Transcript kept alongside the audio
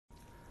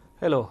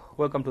Hello,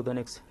 welcome to the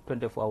next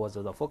 24 hours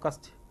of the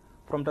forecast.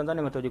 From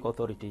Tanzania Meteorological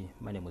Authority,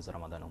 my name is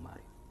Ramadhani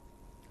Omary.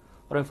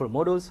 Rainfall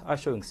models are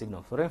showing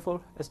signal for rainfall,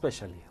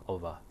 especially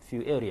over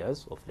few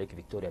areas of Lake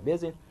Victoria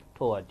Basin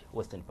toward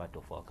western part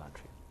of our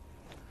country.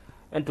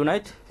 And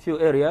tonight, few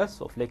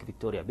areas of Lake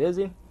Victoria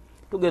Basin,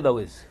 together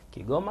with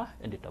Kigoma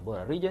and the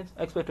Tabora regions,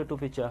 are expected to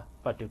feature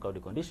partly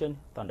cloudy condition,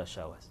 thunder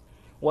showers,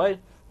 while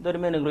the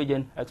remaining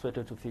region are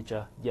expected to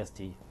feature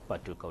just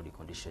partly cloudy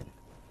condition.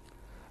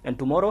 And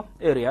tomorrow,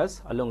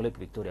 areas along Lake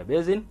Victoria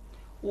Basin,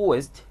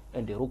 west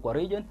and the Rukwa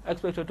region are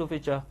expected to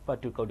feature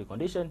partly cloudy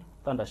condition,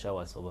 thunder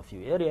showers over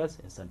few areas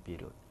and sun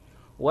period.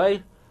 While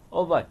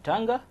over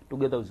Tanga,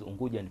 together with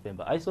Unguja and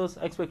Pemba isles,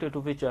 are expected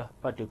to feature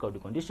partly cloudy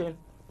condition,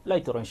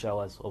 light rain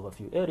showers over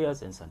few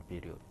areas and sun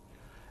period.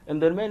 And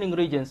the remaining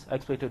regions are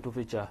expected to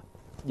feature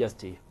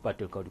just a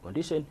partly cloudy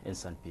condition and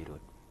sun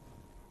period.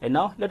 And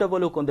now, let's have a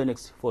look on the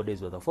next 4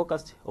 days weather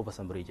forecast over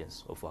some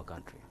regions of our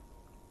country.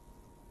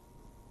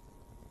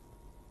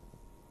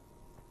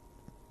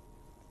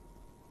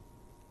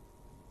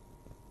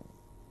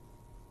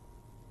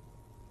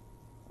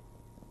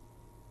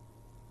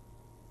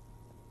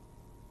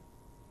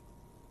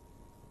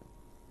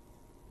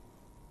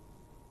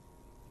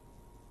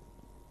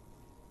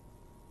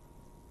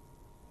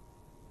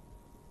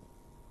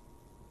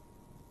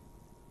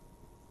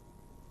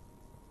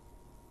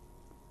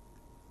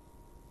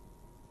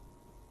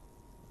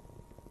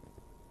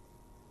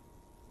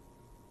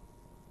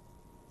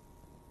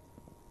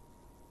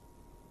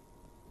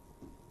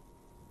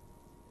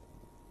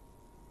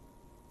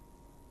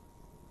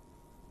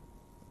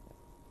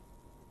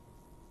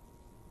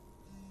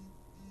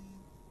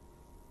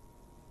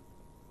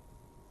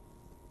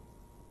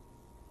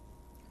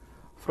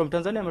 From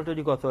Tanzania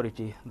Meteorological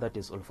Authority, that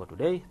is all for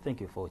today.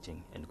 Thank you for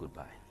watching and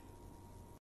goodbye.